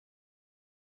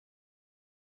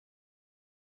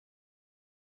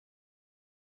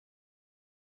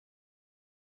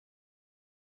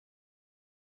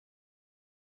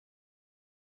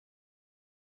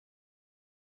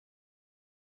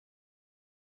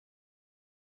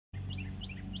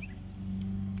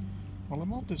Well, I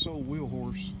bought this old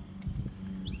Wheelhorse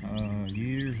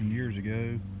years and years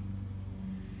ago,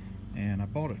 and I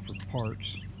bought it for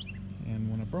parts. And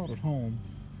when I brought it home,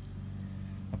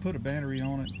 I put a battery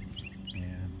on it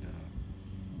and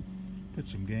put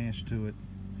some gas to it,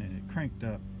 and it cranked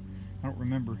up. I don't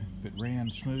remember if it ran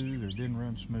smooth or didn't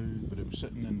run smooth, but it was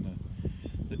sitting in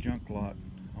the junk lot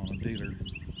on a dealer,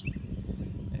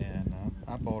 and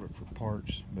I bought it for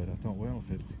parts. But I thought, well,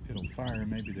 if it'll fire,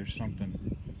 maybe there's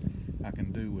something I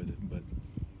can do with it. But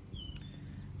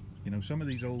you know, some of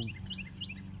these old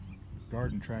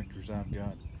garden tractors I've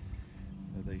got,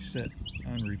 they sit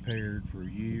unrepaired for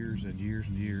years and years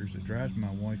and years. It drives my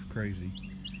wife crazy,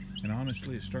 and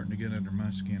honestly it's starting to get under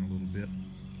my skin a little bit,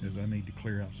 as I need to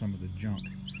clear out some of the junk.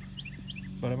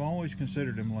 But I've always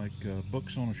considered them like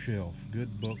books on a shelf,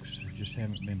 good books that just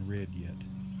haven't been read yet.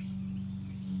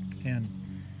 And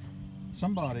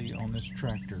somebody on this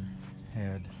tractor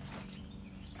had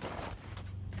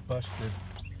busted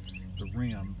the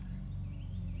rim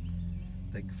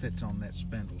that fits on that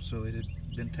spindle, so it had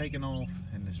been taken off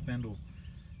and the spindle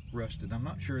rusted. I'm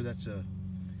not sure that's a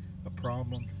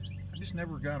problem. I just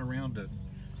never got around to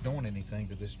doing anything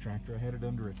to this tractor. I had it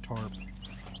under a tarp,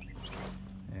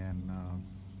 and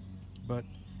but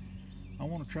I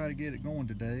want to try to get it going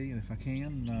today, and if I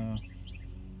can,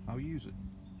 I'll use it.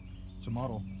 It's a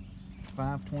model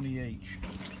 520H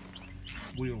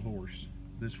Wheelhorse.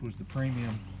 This was the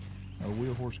premium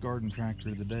Wheelhorse garden tractor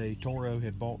of the day. Toro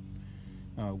had bought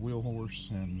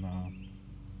Wheelhorse, and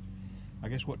I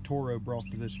guess what Toro brought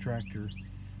to this tractor,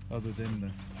 other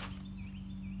than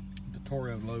the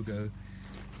Toro logo,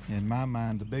 in my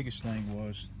mind the biggest thing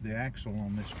was the axle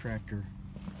on this tractor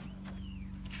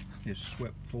is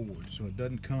swept forward, so it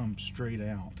doesn't come straight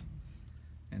out,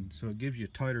 and so it gives you a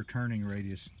tighter turning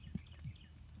radius.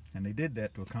 And they did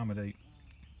that to accommodate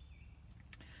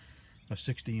a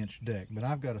 60-inch deck, but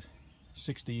I've got a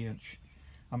 60-inch,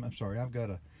 I'm sorry, I've got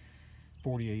a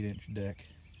 48-inch deck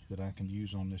that I can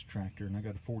use on this tractor, and I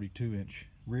got a 42-inch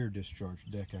rear discharge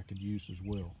deck I could use as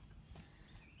well.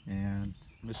 And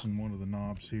missing one of the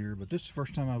knobs here, but this is the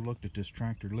first time I've looked at this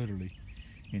tractor literally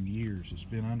in years. It's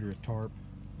been under a tarp,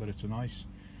 but it's a nice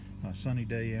sunny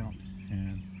day out,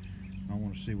 and I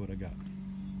want to see what I got.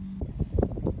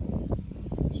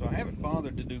 So I haven't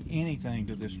bothered to do anything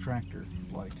to this tractor,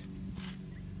 like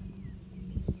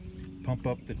pump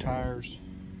up the tires,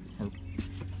 or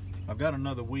I've got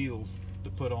another wheel to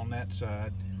put on that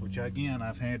side, which again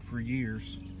I've had for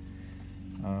years.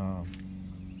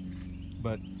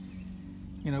 But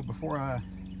you know, before I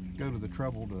go to the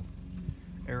trouble to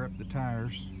air up the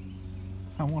tires,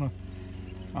 I want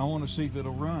to see if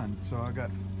it'll run. So I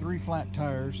got 3 flat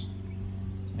tires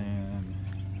and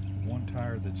 1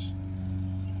 tire that's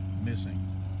missing.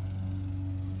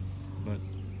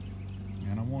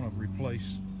 And I want to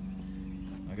replace.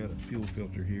 I got a fuel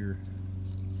filter here.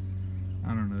 I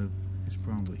don't know, it's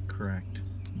probably cracked,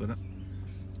 but I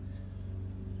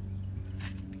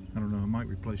don't know, I might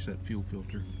replace that fuel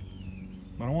filter.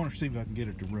 But I want to see if I can get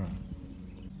it to run.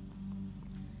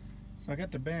 So I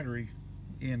got the battery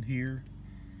in here.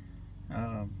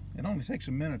 It only takes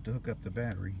a minute to hook up the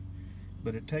battery,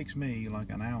 but it takes me like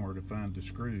an hour to find the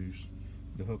screws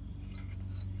to hook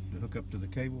up to the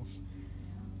cables.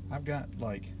 I've got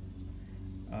like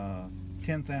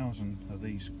 10,000 of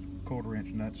these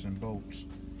 1/4-inch nuts and bolts,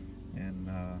 and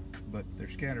but they're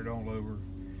scattered all over.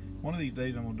 One of these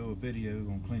days I'm going to do a video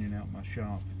on cleaning out my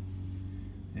shop,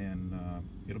 and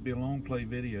it'll be a long play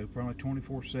video, probably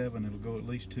 24/7. It'll go at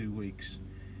least 2 weeks.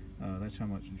 That's how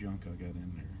much junk I got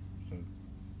in there. So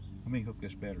let me hook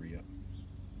this battery up.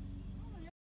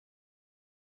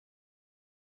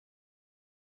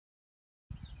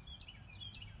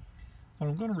 Well,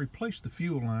 I'm going to replace the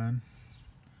fuel line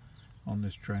on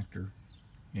this tractor,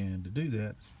 and to do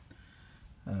that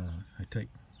I take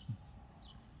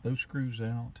those screws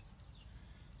out,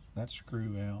 that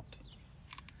screw out,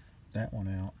 that one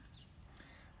out,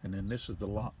 and then this is the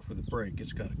lock for the brake.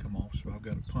 It's got to come off, so I've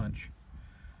got a punch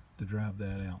to drive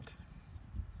that out.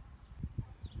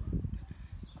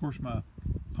 Of course, my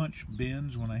punch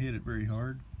bends when I hit it very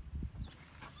hard,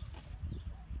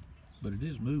 but it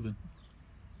is moving.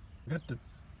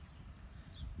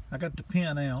 I got the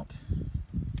pin out.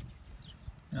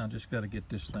 Now I just got to get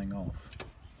this thing off.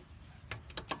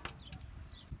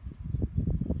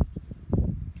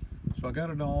 So I got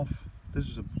it off. This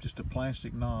is just a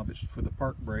plastic knob. It's for the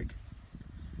park brake,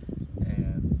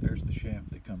 and there's the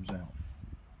shaft that comes out.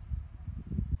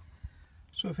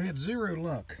 So I've had zero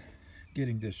luck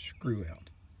getting this screw out,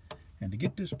 and to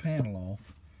get this panel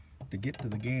off, to get to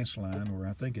the gas line where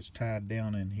I think it's tied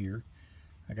down in here,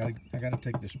 I gotta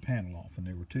take this panel off, and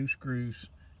there were 2 screws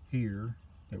here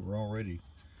that were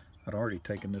I'd already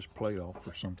taken this plate off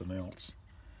for something else,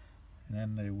 and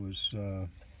then there was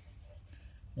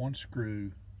 1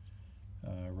 screw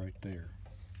right there.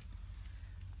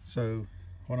 So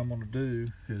what I'm going to do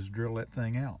is drill that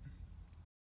thing out.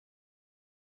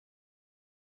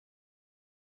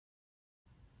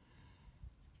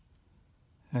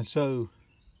 And so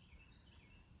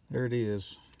there it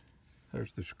is.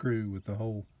 There's the screw with the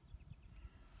hole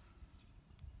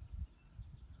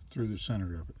through the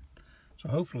center of it. So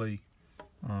hopefully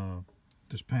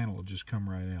this panel will just come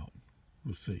right out.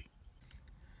 We'll see.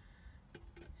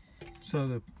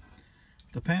 So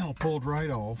the panel pulled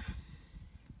right off,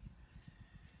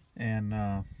 and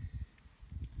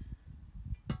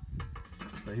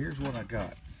so here's what I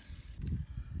got.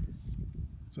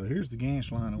 So here's the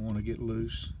gas line I want to get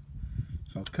loose.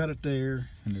 So I'll cut it there,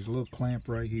 and there's a little clamp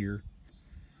right here,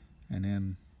 and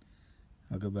then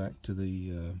I'll go back to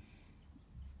the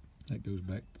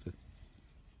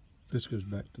this goes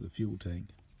back to the fuel tank.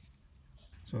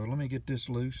 So let me get this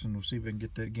loose, and we'll see if I can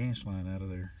get that gas line out of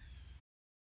there.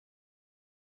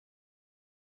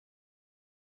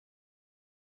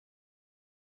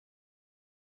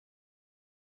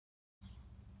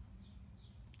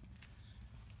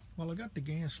 Well, I got the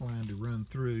gas line to run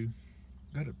through,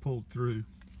 got it pulled through,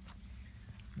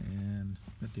 and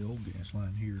got the old gas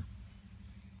line here.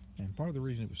 And part of the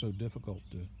reason it was so difficult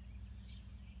to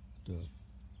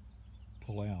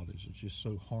pull out is it's just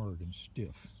so hard and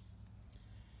stiff.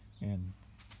 And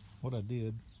what I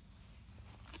did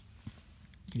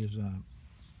is I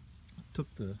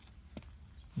took the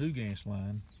new gas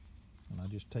line and I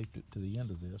just taped it to the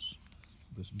end of this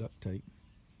duct tape.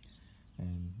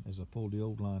 And as I pulled the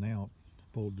old line out, I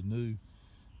pulled the new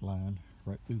line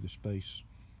right through the space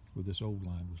where this old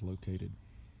line was located.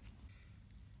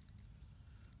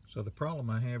 So the problem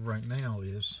I have right now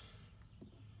is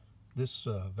this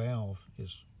valve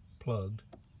is plugged,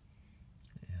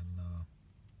 and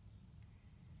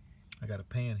I got a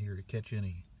pan here to catch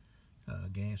any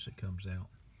gas that comes out.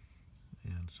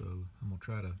 And so I'm going to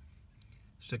try to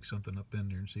stick something up in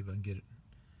there and see if I can get it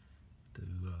to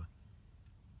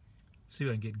see if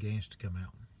I can get gas to come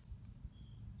out.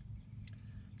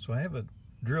 So I have a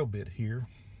drill bit here,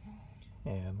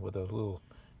 and with a little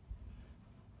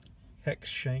hex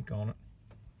shank on it.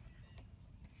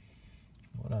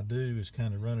 What I do is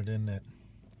kind of run it in that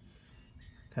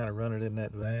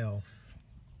valve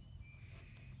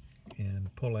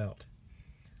and pull out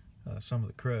some of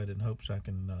the crud in hopes I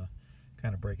can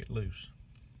kind of break it loose.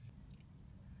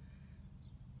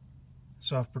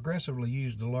 So I've progressively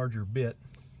used a larger bit,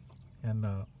 and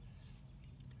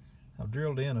I've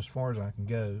drilled in as far as I can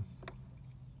go,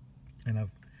 and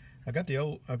I've got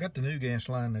the new gas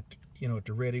line at at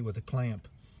the ready with a clamp,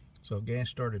 so if gas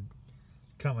started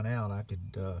coming out, I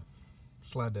could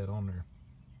slide that on there.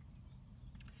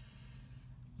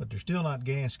 But there's still not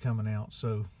gas coming out,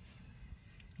 so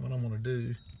what I'm going to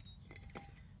do,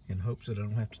 in hopes that I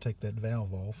don't have to take that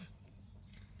valve off,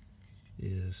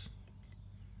 is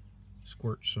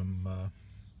squirt some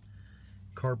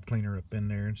carb cleaner up in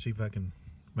there and see if I can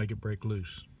make it break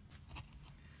loose.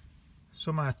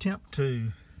 So my attempt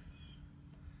to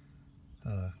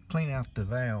clean out the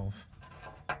valve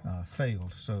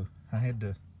failed, so I had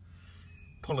to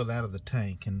pull it out of the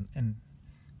tank, and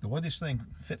the way this thing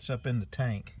fits up in the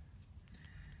tank,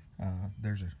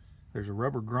 there's a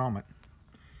rubber grommet,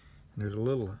 and there's a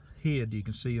little head you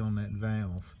can see on that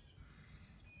valve,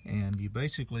 and you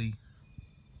basically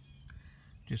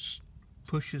just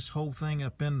push this whole thing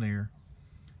up in there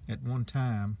at one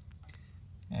time,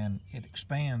 and it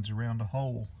expands around a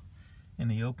hole in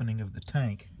the opening of the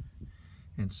tank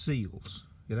and seals.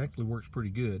 It actually works pretty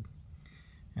good,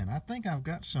 and I think I've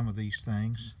got some of these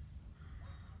things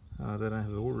that I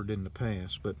have ordered in the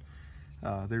past, but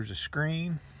there's a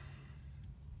screen,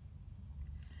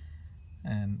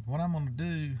 and what I'm going to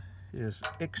do is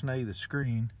ixnay the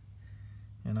screen,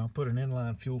 and I'll put an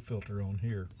inline fuel filter on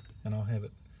here, and I'll have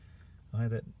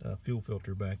that fuel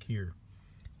filter back here.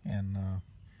 And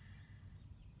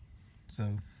so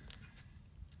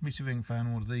let me see if I can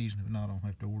find one of these, and if not, I'll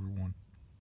have to order one.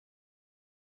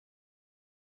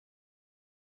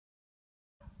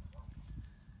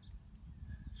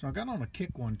 So I got on a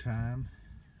kick one time.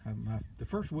 The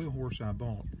first Wheelhorse I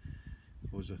bought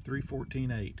was a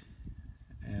 314/8,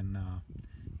 and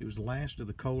it was the last of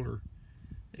the Kohler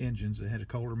engines that had a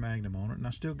Kohler Magnum on it, and I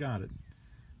still got it.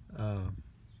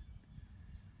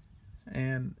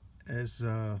 And as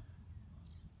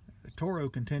Toro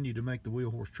continued to make the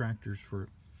Wheelhorse tractors for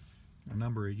a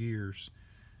number of years,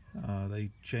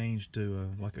 They changed to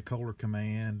like a color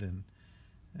command,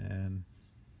 and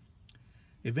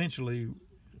eventually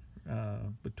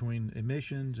between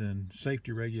emissions and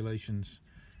safety regulations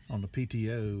on the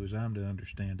PTO, as I'm to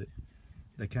understand it,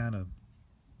 they kind of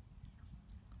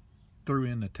threw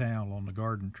in the towel on the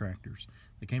garden tractors.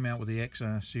 They came out with the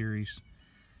XI series,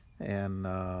 and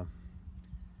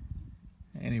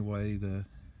anyway, the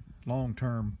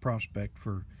long-term prospect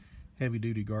for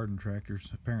heavy-duty garden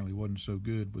tractors apparently wasn't so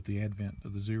good with the advent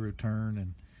of the zero turn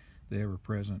and the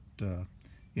ever-present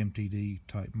MTD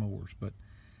type mowers. But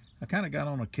I kind of got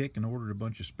on a kick and ordered a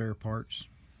bunch of spare parts,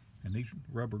 and these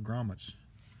rubber grommets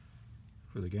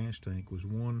for the gas tank was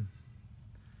one.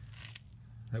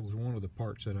 That was one of the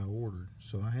parts that I ordered.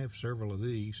 So I have several of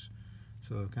these,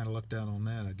 so I kind of lucked out on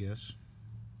that, I guess.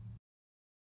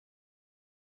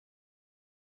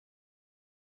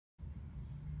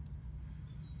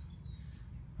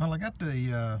 Well, I got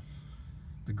the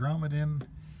grommet in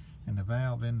and the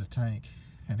valve in the tank,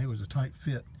 and it was a tight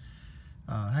fit.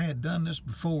 I had done this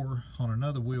before on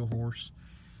another Wheelhorse,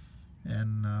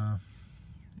 and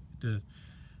the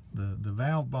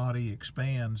valve body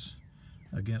expands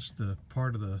against the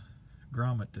part of the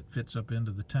grommet that fits up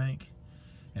into the tank,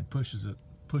 and pushes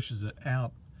it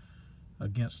out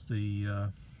against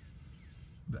the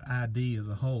ID of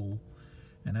the hole,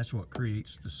 and that's what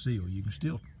creates the seal. You can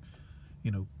still,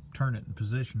 you know, turn it and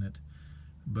position it,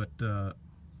 but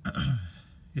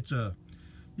it's a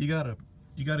you gotta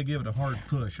give it a hard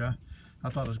push. I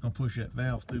thought I was gonna push that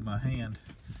valve through my hand,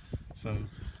 so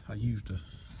I used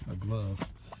a glove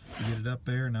to get it up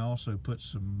there, and I also put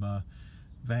some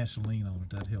Vaseline on it.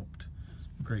 That helped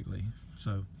greatly.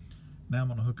 So now I'm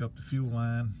gonna hook up the fuel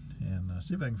line and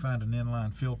see if I can find an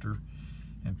inline filter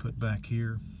and put back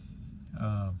here,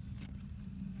 and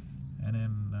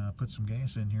then put some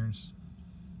gas in here and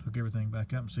hook everything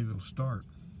back up and see if it'll start.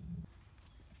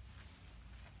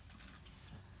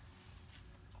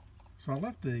 So I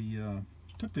left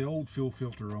took the old fuel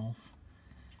filter off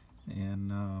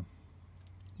and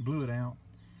blew it out.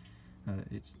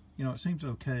 It's, you know, it seems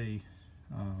okay.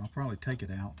 I'll probably take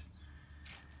it out,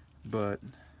 but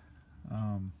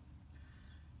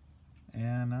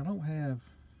and I don't have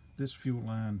this fuel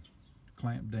line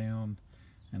clamped down,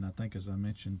 and I think, as I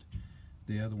mentioned,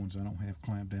 the other ones I don't have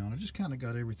clamped down. I just kind of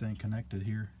got everything connected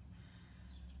here.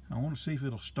 I want to see if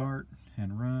it'll start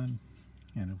and run,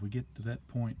 and if we get to that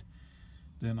point,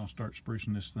 then I'll start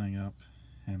sprucing this thing up.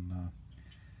 And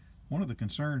one of the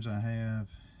concerns I have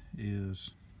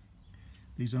is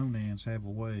these Onans have a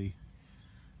way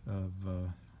of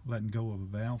letting go of a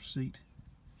valve seat,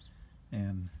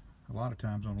 and a lot of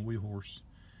times on a Wheelhorse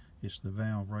it's the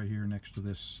valve right here next to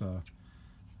this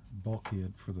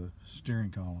bulkhead for the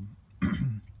steering column.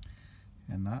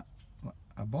 And I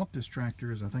bought this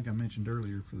tractor, as I think I mentioned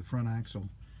earlier, for the front axle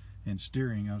and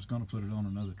steering. I was going to put it on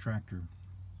another tractor,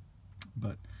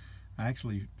 but I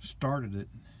actually started it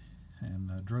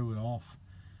and drove it off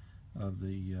of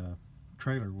the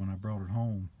trailer when I brought it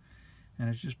home, and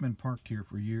it's just been parked here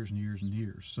for years and years and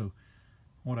years. So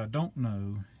what I don't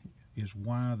know is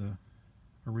why the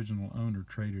original owner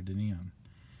traded it in,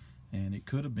 and it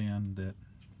could have been that,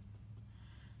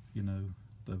 you know,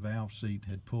 the valve seat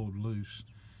had pulled loose,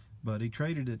 but he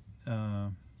traded it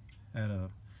at a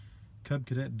Cub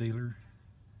Cadet dealer,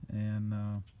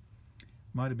 and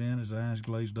might have been his eyes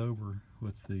glazed over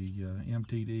with the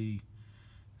MTD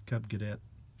Cub Cadet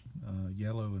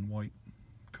yellow and white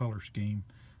color scheme.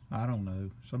 I don't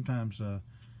know. Sometimes a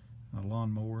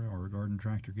lawnmower or a garden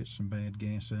tractor gets some bad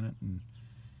gas in it, and,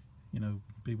 you know,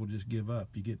 people just give up.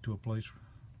 You get to a place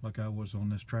like I was on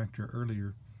this tractor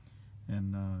earlier,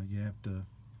 and you have to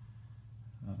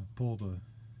pull the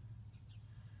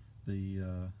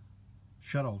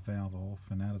shut-off valve off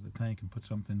and out of the tank and put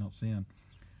something else in.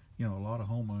 You know, a lot of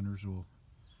homeowners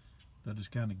they'll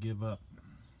just kind of give up.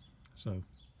 So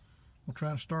we'll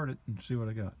try to start it and see what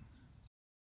I got.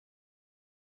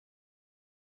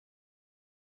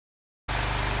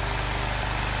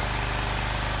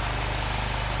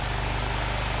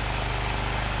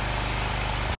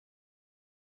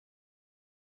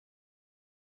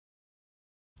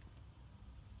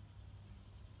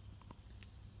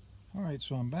 Alright,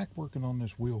 so I'm back working on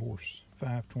this Wheelhorse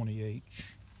 520H,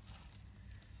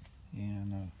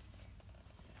 and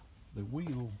the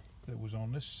wheel that was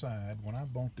on this side when I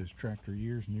bought this tractor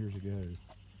years and years ago,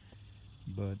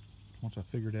 but once I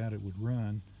figured out it would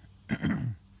run,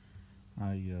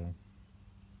 I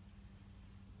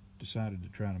decided to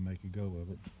try to make a go of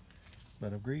it.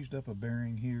 But I've greased up a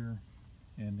bearing here,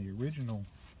 and the original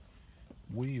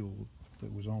wheel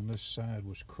that was on this side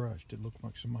was crushed. It looked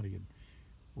like somebody had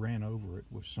ran over it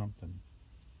with something,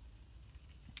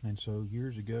 And so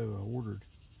years ago I ordered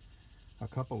a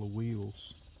couple of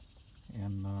wheels,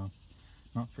 and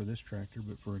not for this tractor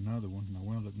but for another one, and I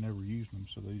wound up never using them,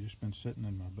 so they've just been sitting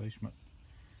in my basement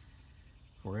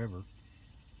forever.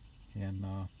 And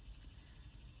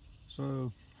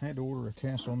so I had to order a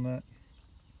castle nut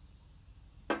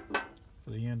for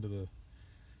the end of the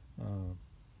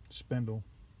spindle.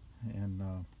 And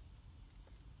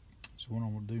so what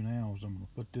I'm going to do now is I'm going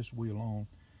to put this wheel on,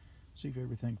 see if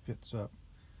everything fits up,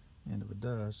 and if it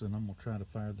does, then I'm going to try to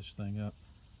fire this thing up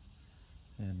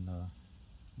and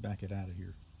back it out of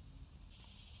here.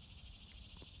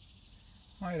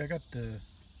 Alright, I got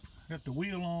the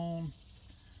wheel on,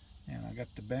 and I got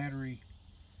the battery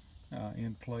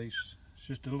in place. It's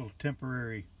just a little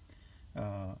temporary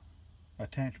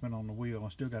attachment on the wheel. I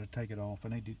still got to take it off. I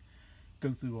need to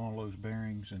go through all those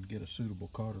bearings and get a suitable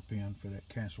cotter pin for that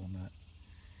castle nut.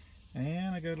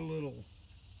 And I got a little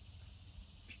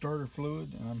starter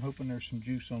fluid, and I'm hoping there's some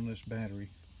juice on this battery,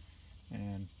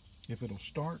 and if it'll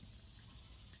start,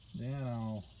 then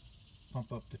I'll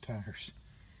pump up the tires.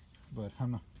 But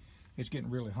it's getting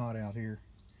really hot out here,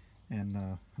 and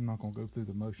I'm not going to go through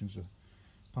the motions of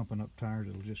pumping up tires.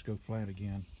 It'll just go flat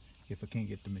again if I can't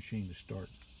get the machine to start.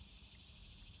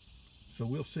 So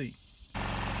we'll see.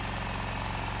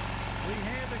 We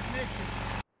have ignition.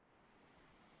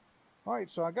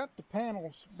 Alright, so I got the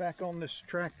panels back on this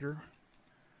tractor.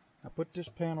 I put this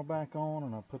panel back on,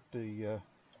 and I put the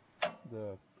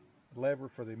lever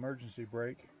for the emergency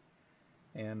brake,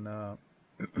 and I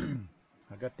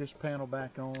got this panel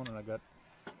back on, and I got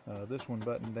this one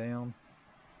buttoned down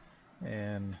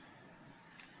and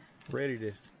ready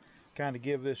to kind of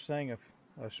give this thing a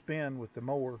spin with the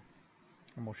mower.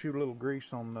 I'm going to shoot a little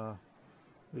grease on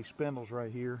these spindles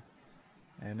right here,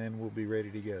 and then we'll be ready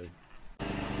to go.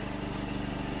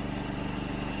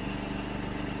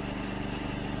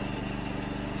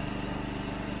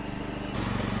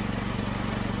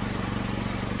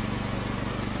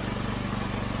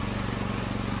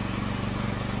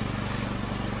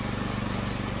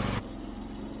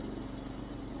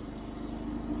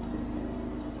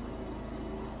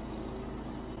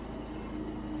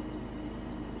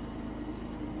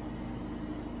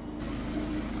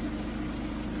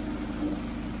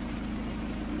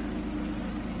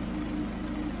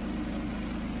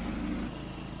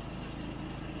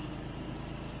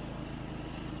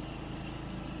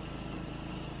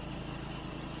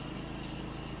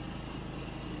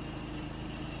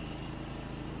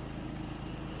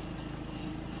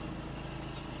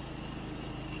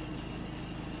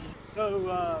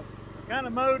 So kind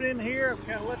of mowed in here. I've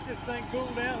kind of let this thing cool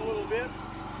down a little bit.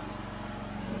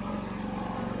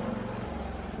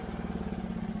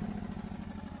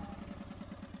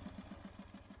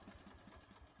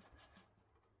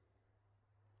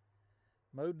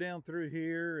 Mowed down through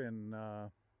here, and I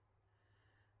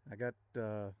got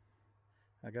to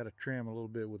trim a little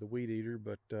bit with a weed eater,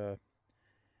 but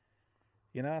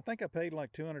you know, I think I paid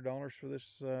like $200 for this.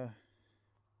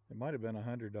 It might have been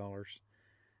 $100.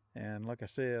 And like I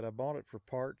said, I bought it for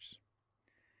parts,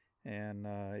 and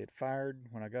it fired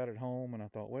when I got it home, and I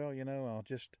thought, well, you know, I'll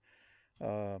just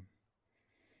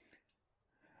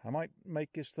I might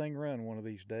make this thing run one of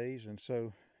these days. And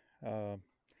so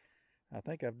I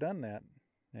think I've done that,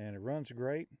 and it runs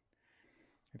great.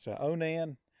 It's a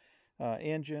Onan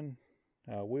engine,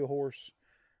 Wheelhorse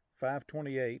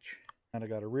 520H, and I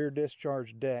got a rear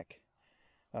discharge deck,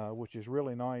 which is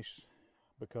really nice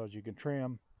because you can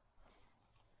trim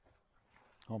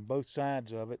on both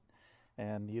sides of it,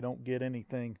 and you don't get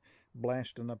anything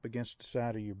blasting up against the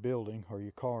side of your building or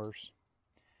your cars.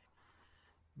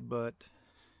 But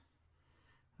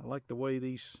I like the way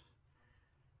these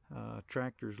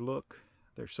tractors look.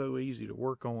 They're so easy to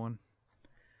work on,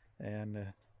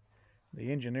 and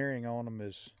the engineering on them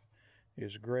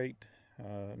is great.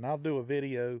 And I'll do a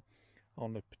video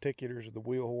on the particulars of the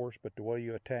Wheelhorse, but the way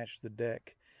you attach the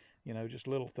deck, you know, just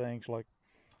little things like,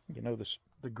 you know,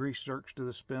 the grease zerks to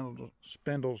the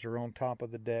spindles are on top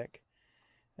of the deck,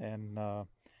 and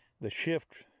the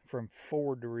shift from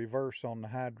forward to reverse on the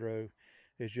hydro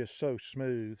is just so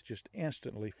smooth, just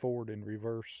instantly forward and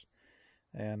reverse.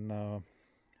 And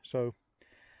so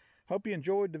hope you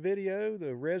enjoyed the video,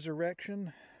 the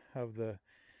resurrection of the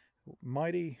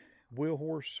mighty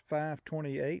Wheelhorse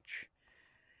 520H,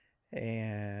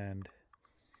 and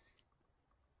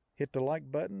hit the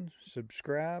like button,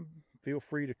 subscribe, feel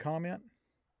free to comment,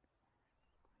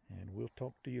 and we'll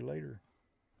talk to you later.